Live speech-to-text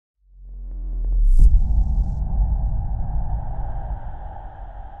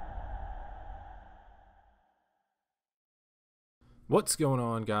What's going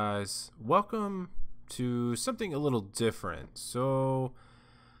on, guys? Welcome to something a little different. So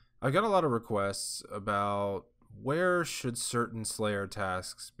I got a lot of requests about where should certain Slayer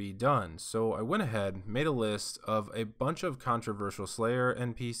tasks be done. So I went ahead, made a list of a bunch of controversial Slayer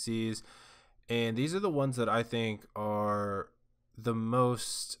NPCs, and these are the ones that I think are the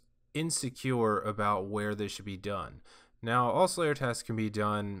most insecure about where they should be done. Now, all Slayer tasks can be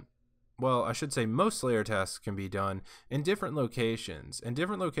done, well, I should say most Slayer tasks can be done in different locations, and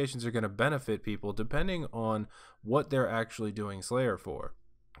different locations are going to benefit people depending on what they're actually doing Slayer for.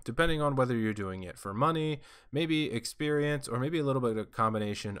 Depending on whether you're doing it for money, maybe experience, or maybe a little bit of a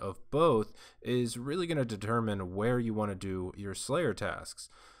combination of both is really going to determine where you want to do your Slayer tasks.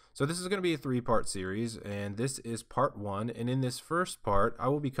 So this is going to be a 3-part series, and this is part 1, and in this first part I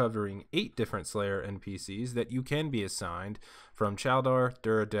will be covering 8 different Slayer NPCs that you can be assigned from Chaldar,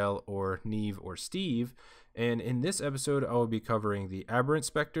 Duradel, or Neve, or Steve. And in this episode I will be covering the Aberrant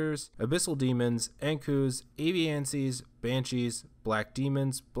Spectres, Abyssal Demons, Ankus, Aviancies, Banshees, Black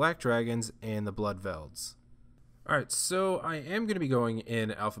Demons, Black Dragons, and the Bloodvelds. Alright, so I am going to be going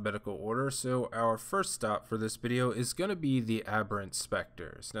in alphabetical order, so our first stop for this video is going to be the Aberrant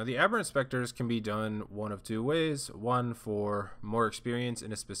Spectres. Now, the Aberrant Spectres can be done one of 2 ways. One for more experience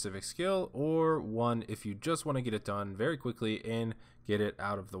in a specific skill, or one if you just want to get it done very quickly and get it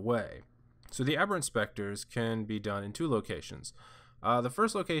out of the way. So the Aberrant Spectres can be done in 2 locations. The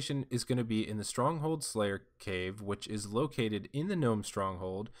first location is going to be in the Stronghold Slayer Cave, which is located in the Gnome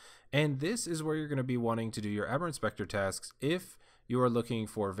Stronghold, and this is where you're going to be wanting to do your Aberrant Spectre tasks if you are looking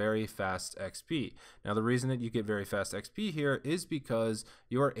for very fast XP. Now, the reason that you get very fast XP here is because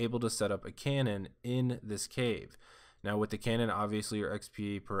you are able to set up a cannon in this cave. Now, with the cannon, obviously your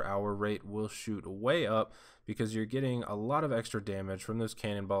XP per hour rate will shoot way up because you're getting a lot of extra damage from those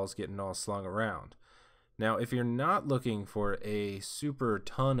cannonballs getting all slung around. Now, if you're not looking for a super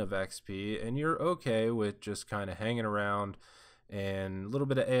ton of XP and you're okay with just kind of hanging around and a little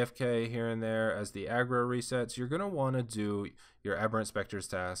bit of AFK here and there as the aggro resets, you're going to want to do your Aberrant Spectres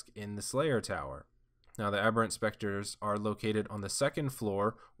task in the Slayer Tower. Now, the Aberrant Spectres are located on the 2nd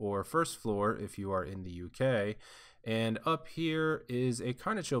floor or 1st floor if you are in the UK, and up here is a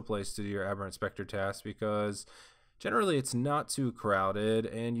kind of chill place to do your Aberrant Spectre task because generally it's not too crowded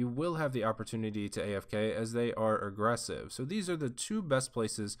and you will have the opportunity to AFK as they are aggressive. So these are the 2 best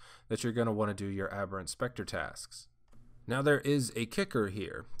places that you're going to want to do your Aberrant Spectre tasks. Now, there is a kicker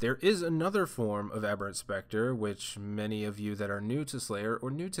here. There is another form of Aberrant Spectre which many of you that are new to Slayer or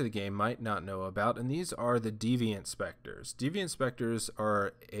new to the game might not know about, and these are the Deviant Spectres. Deviant Spectres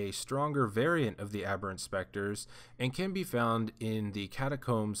are a stronger variant of the Aberrant Spectres and can be found in the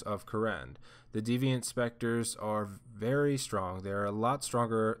Catacombs of Kourend. The Deviant Spectres are very strong. They're a lot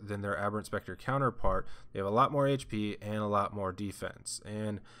stronger than their Aberrant Spectre counterpart. They have a lot more HP and a lot more defense.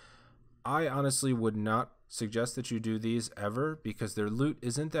 And I honestly would not suggest that you do these ever because their loot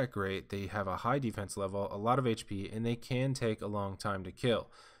isn't that great. They have a high defense level, a lot of HP, and they can take a long time to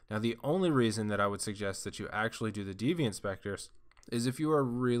kill. Now, the only reason that I would suggest that you actually do the Deviant Spectres is if you are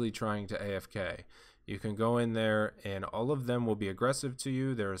really trying to AFK. You can go in there and all of them will be aggressive to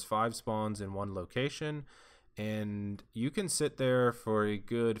you. There's 5 spawns in one location, and you can sit there for a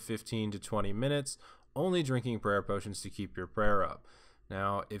good 15 to 20 minutes only drinking prayer potions to keep your prayer up.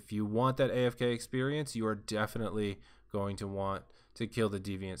 Now, if you want that AFK experience, you are definitely going to want to kill the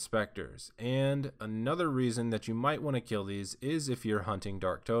Deviant Spectres. And another reason that you might want to kill these is if you're hunting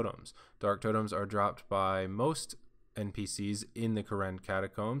Dark Totems. Dark Totems are dropped by most NPCs in the Kourend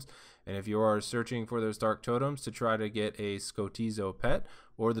Catacombs, and if you are searching for those Dark Totems to try to get a Skotizo pet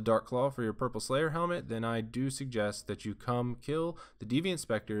or the Dark Claw for your Purple Slayer helmet, then I do suggest that you come kill the Deviant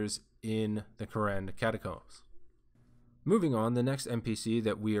Spectres in the Kourend Catacombs. Moving on, the next NPC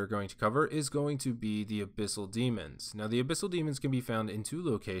that we are going to cover is going to be the Abyssal Demons. Now, the Abyssal Demons can be found in 2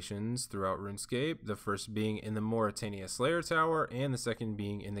 locations throughout RuneScape, the first being in the Morytania Slayer Tower and the second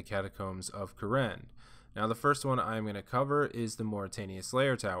being in the Catacombs of Kourend. Now, the first one I'm going to cover is the Morytania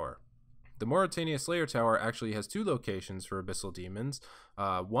Slayer Tower. The Morytania Slayer Tower actually has 2 locations for Abyssal Demons.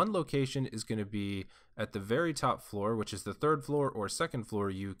 One location is going to be at the very top floor, which is the 3rd floor or 2nd floor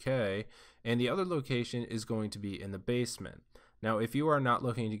UK, and the other location is going to be in the basement. Now, if you are not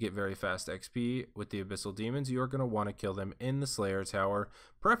looking to get very fast XP with the Abyssal Demons, you are going to want to kill them in the Slayer Tower,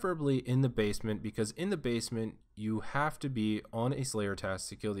 preferably in the basement, because in the basement you have to be on a Slayer task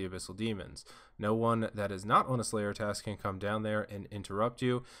to kill the Abyssal Demons. No one that is not on a Slayer task can come down there and interrupt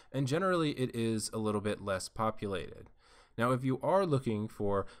you, and generally it is a little bit less populated. Now, if you are looking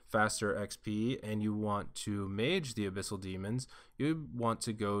for faster XP and you want to mage the Abyssal Demons, you want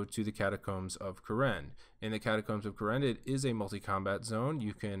to go to the Catacombs of Karen. In the Catacombs of Karen, it is a multi-combat zone.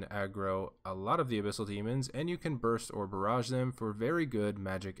 You can aggro a lot of the Abyssal Demons, and you can burst or barrage them for very good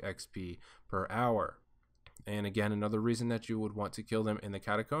magic XP per hour. And again, another reason that you would want to kill them in the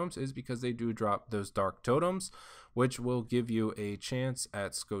Catacombs is because they do drop those Dark Totems, which will give you a chance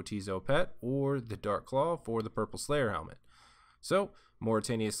at Skotizo Pet or the Dark Claw for the Purple Slayer Helmet. So,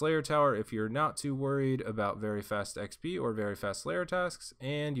 Mauritania Slayer Tower if you're not too worried about very fast XP or very fast Slayer tasks,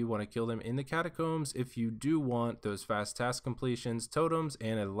 and you want to kill them in the Catacombs if you do want those fast task completions, totems,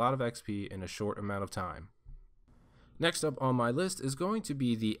 and a lot of XP in a short amount of time. Next up on my list is going to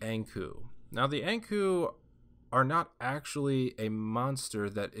be the Anku. Now, the Anku are not actually a monster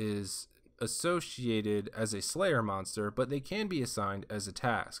that is associated as a Slayer monster, but they can be assigned as a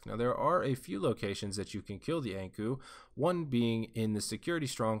task. Now, there are a few locations that you can kill the Anku, one being in the Security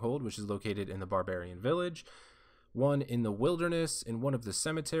Stronghold, which is located in the Barbarian Village, one in the Wilderness, in one of the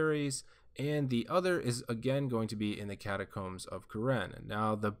cemeteries, and the other is again going to be in the Catacombs of Karen.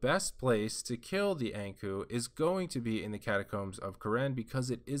 Now, the best place to kill the Anku is going to be in the Catacombs of Karen because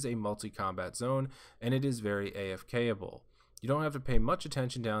it is a multi-combat zone and it is very AFKable. You don't have to pay much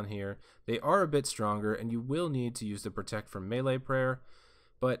attention down here. They are a bit stronger and you will need to use the Protect from Melee prayer,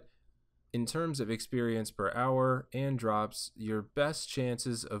 but in terms of experience per hour and drops, your best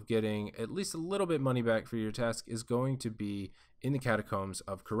chances of getting at least a little bit money back for your task is going to be in the Catacombs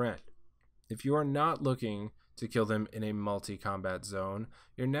of Karen. If you are not looking to kill them in a multi-combat zone,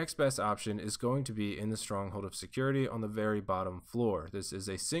 your next best option is going to be in the Stronghold of Security on the very bottom floor. This is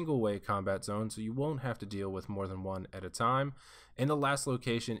a single-way combat zone, so you won't have to deal with more than one at a time. And the last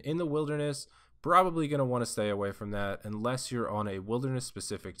location in the Wilderness, probably going to want to stay away from that unless you're on a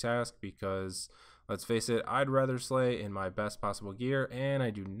Wilderness-specific task because, let's face it, I'd rather slay in my best possible gear, and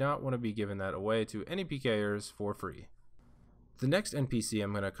I do not want to be giving that away to any PKers for free. The next NPC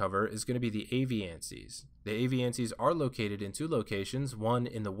I'm going to cover is going to be the Aviancies. The Aviancies are located in two locations, one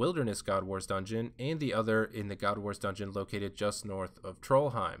in the Wilderness God Wars dungeon and the other in the God Wars dungeon located just north of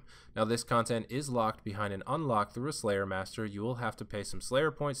Trollheim. Now, this content is locked behind an unlock through a Slayer Master. You will have to pay some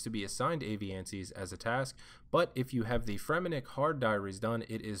Slayer points to be assigned Aviancies as a task, but if you have the Fremenic Hard Diaries done,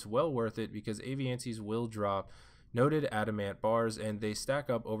 it is well worth it because Aviancies will drop noted adamant bars and they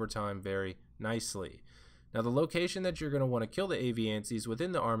stack up over time very nicely. Now, the location that you're going to want to kill the Aviancies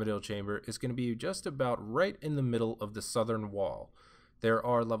within the Armadillo Chamber is going to be just about right in the middle of the southern wall. There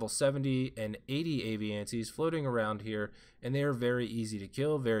are level 70 and 80 Aviancies floating around here, and they are very easy to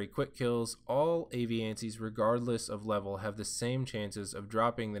kill, very quick kills. All Aviancies, regardless of level, have the same chances of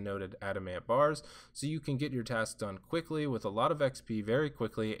dropping the noted adamant bars, so you can get your tasks done quickly with a lot of XP very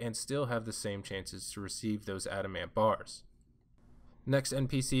quickly and still have the same chances to receive those adamant bars. Next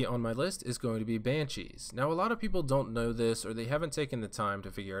NPC on my list is going to be Banshees. Now, a lot of people don't know this, or they haven't taken the time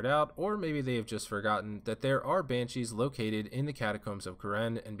to figure it out, or maybe they have just forgotten that there are Banshees located in the Catacombs of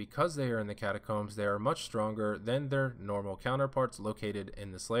Karen, and because they are in the Catacombs, they are much stronger than their normal counterparts located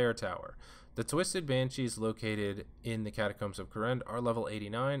in the Slayer Tower. The Twisted Banshees located in the Catacombs of Karen are level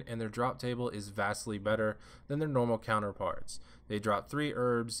 89, and their drop table is vastly better than their normal counterparts. They drop 3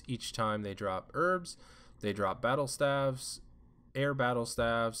 herbs each time they drop herbs, they drop battle staves, air battle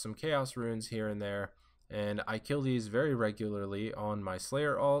staves, some chaos runes here and there, and I kill these very regularly on my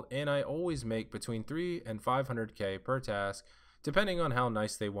Slayer alt, and I always make between 3 and 500k per task depending on how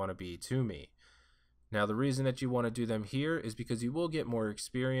nice they want to be to me. Now, the reason that you want to do them here is because you will get more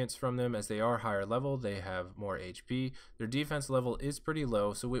experience from them as they are higher level, they have more HP, their defense level is pretty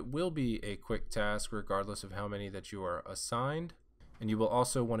low, so it will be a quick task regardless of how many that you are assigned. And you will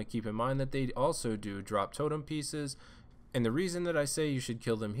also want to keep in mind that they also do drop totem pieces. And the reason that I say you should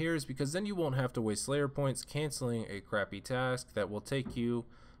kill them here is because then you won't have to waste Slayer points canceling a crappy task that will take you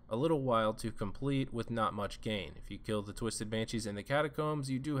a little while to complete with not much gain. If you kill the Twisted Banshees in the Catacombs,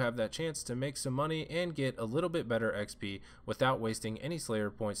 you do have that chance to make some money and get a little bit better XP without wasting any Slayer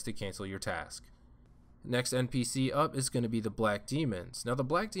points to cancel your task. Next NPC up is going to be the Black Demons. Now, the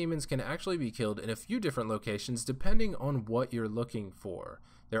Black Demons can actually be killed in a few different locations depending on what you're looking for.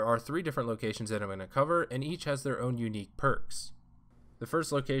 There are 3 different locations that I'm going to cover, and each has their own unique perks. The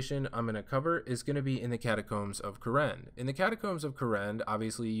first location I'm going to cover is going to be in the Catacombs of Karen. In the Catacombs of Karen,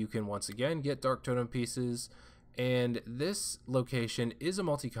 obviously you can once again get Dark Totem pieces, and this location is a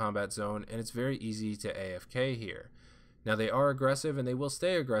multi-combat zone, and it's very easy to AFK here. Now, they are aggressive, and they will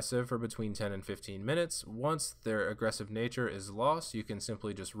stay aggressive for between 10 and 15 minutes. Once their aggressive nature is lost, you can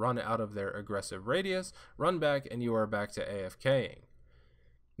simply just run out of their aggressive radius, run back, and you are back to AFKing.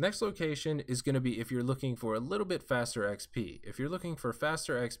 Next location is going to be if you're looking for a little bit faster XP. If you're looking for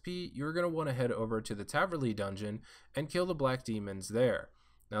faster XP, you're going to want to head over to the Taverley dungeon and kill the black demons there.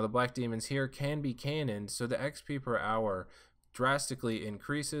 Now the black demons here can be cannoned, so the XP per hour drastically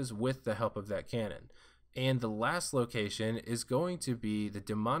increases with the help of that cannon. And the last location is going to be the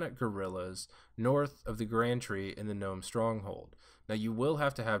demonic gorillas north of the Grand Tree in the Gnome Stronghold. Now you will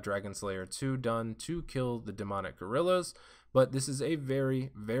have to have Dragon Slayer 2 done to kill the demonic gorillas, but this is a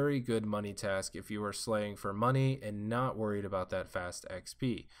very, very good money task if you are slaying for money and not worried about that fast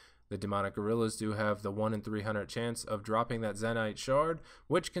XP. The demonic gorillas do have the 1 in 300 chance of dropping that Zenite shard,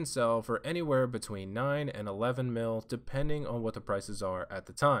 which can sell for anywhere between 9 and 11 mil depending on what the prices are at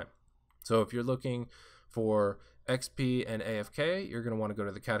the time. So if you're looking for XP and AFK, you're going to want to go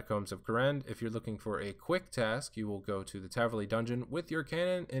to the Catacombs of Kourend. If you're looking for a quick task, you will go to the Taverley dungeon with your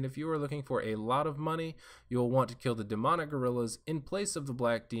cannon, and if you are looking for a lot of money, you will want to kill the demonic gorillas in place of the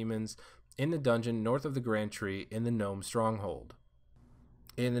black demons in the dungeon north of the Grand Tree in the Gnome Stronghold.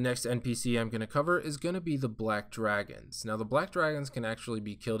 And the next NPC I'm going to cover is going to be the Black Dragons. Now the Black Dragons can actually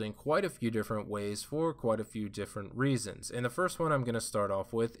be killed in quite a few different ways for quite a few different reasons. And the first one I'm going to start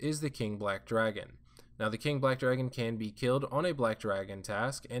off with is the King Black Dragon. Now the King Black Dragon can be killed on a Black Dragon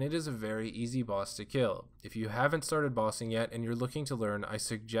task, and it is a very easy boss to kill. If you haven't started bossing yet and you're looking to learn, I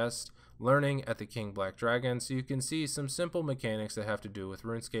suggest learning at the King Black Dragon so you can see some simple mechanics that have to do with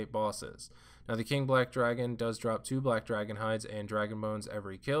RuneScape bosses. Now the King Black Dragon does drop 2 Black Dragon Hides and Dragon Bones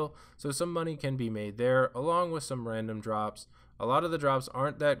every kill, so some money can be made there along with some random drops. A lot of the drops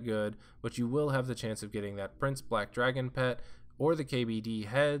aren't that good, but you will have the chance of getting that Prince Black Dragon pet or the KBD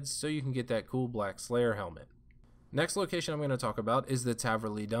heads so you can get that cool Black Slayer helmet. Next location I'm going to talk about is the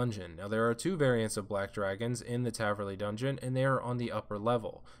Taverley dungeon. Now there are 2 variants of Black Dragons in the Taverley dungeon, and they are on the upper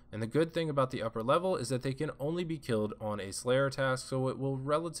level. And the good thing about the upper level is that they can only be killed on a Slayer task, so it will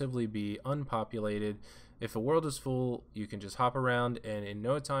relatively be unpopulated. If a world is full, you can just hop around, and in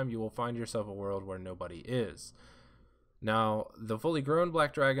no time you will find yourself a world where nobody is. Now, the fully grown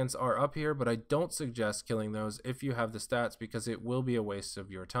Black Dragons are up here, but I don't suggest killing those if you have the stats because it will be a waste of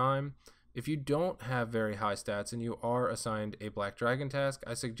your time. If you don't have very high stats and you are assigned a Black Dragon task,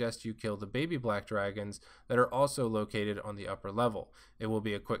 I suggest you kill the baby Black Dragons that are also located on the upper level. It will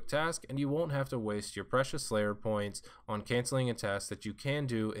be a quick task and you won't have to waste your precious Slayer points on canceling a task that you can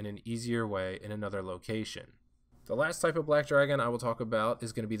do in an easier way in another location. The last type of Black Dragon I will talk about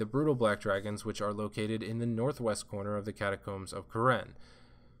is going to be the Brutal Black Dragons, which are located in the northwest corner of the Catacombs of Kourend.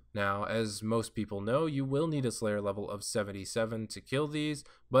 Now, as most people know, you will need a Slayer level of 77 to kill these,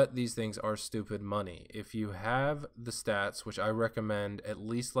 but these things are stupid money. If you have the stats, which I recommend at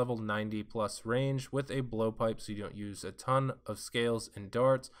least level 90 plus range with a blowpipe so you don't use a ton of scales and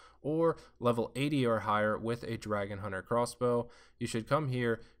darts, or level 80 or higher with a Dragon Hunter crossbow, you should come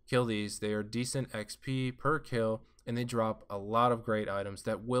here, kill these. They are decent XP per kill, and they drop a lot of great items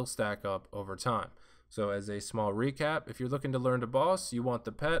that will stack up over time. So as a small recap, if you're looking to learn to boss, you want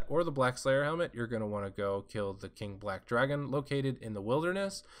the pet or the Black Slayer helmet, you're going to want to go kill the King Black Dragon located in the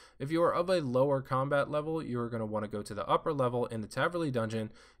wilderness. If you are of a lower combat level, you're going to want to go to the upper level in the Taverley dungeon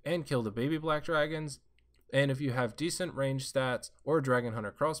and kill the baby Black Dragons. And if you have decent range stats or Dragon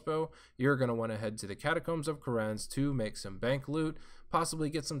Hunter crossbow, you're going to want to head to the Catacombs of Kourend to make some bank loot, possibly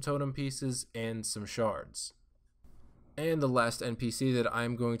get some totem pieces and some shards. And the last NPC that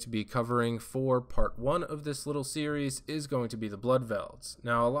I'm going to be covering for part 1 of this little series is going to be the Bloodvelds.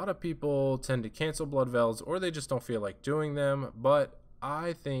 Now, a lot of people tend to cancel Bloodvelds or they just don't feel like doing them, but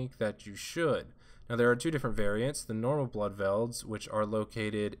I think that you should. Now, there are 2 different variants, the normal Bloodvelds, which are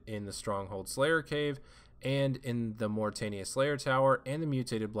located in the Stronghold Slayer Cave, and in the Moritania Slayer Tower, and the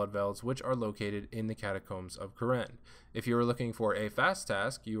mutated Bloodvelds, which are located in the Catacombs of Kourend. If you are looking for a fast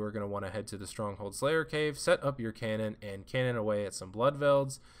task, you are going to want to head to the Stronghold Slayer Cave, set up your cannon, and cannon away at some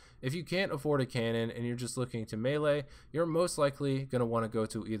Bloodvelds. If you can't afford a cannon and you're just looking to melee, you're most likely going to want to go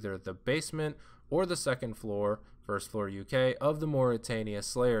to either the basement or the second floor, first floor UK, of the Moritania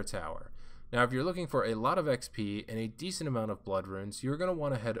Slayer Tower. Now, if you're looking for a lot of XP and a decent amount of blood runes, you're going to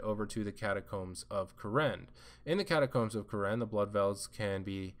want to head over to the Catacombs of Kourend. In the Catacombs of Kourend, the Bloodvelds can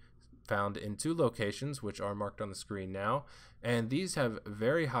be found in 2 locations, which are marked on the screen now, and these have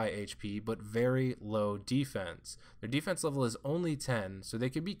very high HP but very low defense. Their defense level is only 10, so they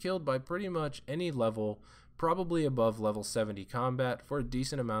can be killed by pretty much any level, probably above level 70 combat, for a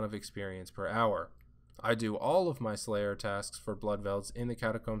decent amount of experience per hour. I do all of my Slayer tasks for Bloodvelds in the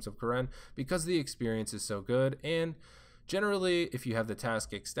Catacombs of Kourend because the experience is so good, and Generally, if you have the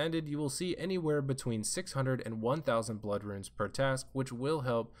task extended, you will see anywhere between 600 and 1000 blood runes per task, which will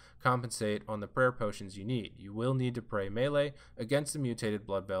help compensate on the prayer potions you need. You will need to pray melee against the mutated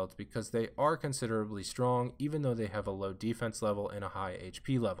blood belts because they are considerably strong, even though they have a low defense level and a high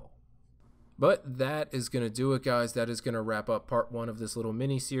HP level. But that is going to do it, guys. That is going to wrap up part 1 of this little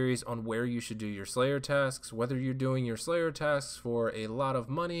mini series on where you should do your Slayer tasks. Whether you're doing your Slayer tasks for a lot of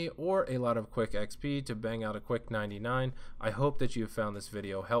money or a lot of quick XP to bang out a quick 99, I hope that you have found this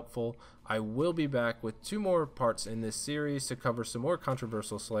video helpful. I will be back with 2 more parts in this series to cover some more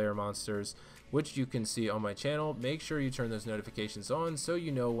controversial Slayer monsters, which you can see on my channel. Make sure you turn those notifications on so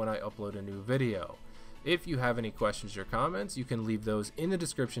you know when I upload a new video. If you have any questions or comments, you can leave those in the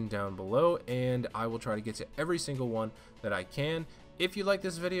description down below, and I will try to get to every single one that I can. If you like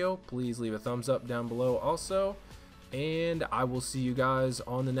this video, please leave a thumbs up down below also, and I will see you guys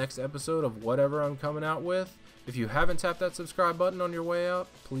on the next episode of whatever I'm coming out with. If you haven't tapped that subscribe button on your way out,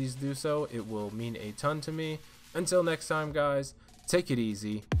 please do so. It will mean a ton to me. Until next time, guys, take it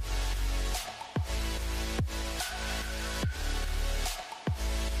easy.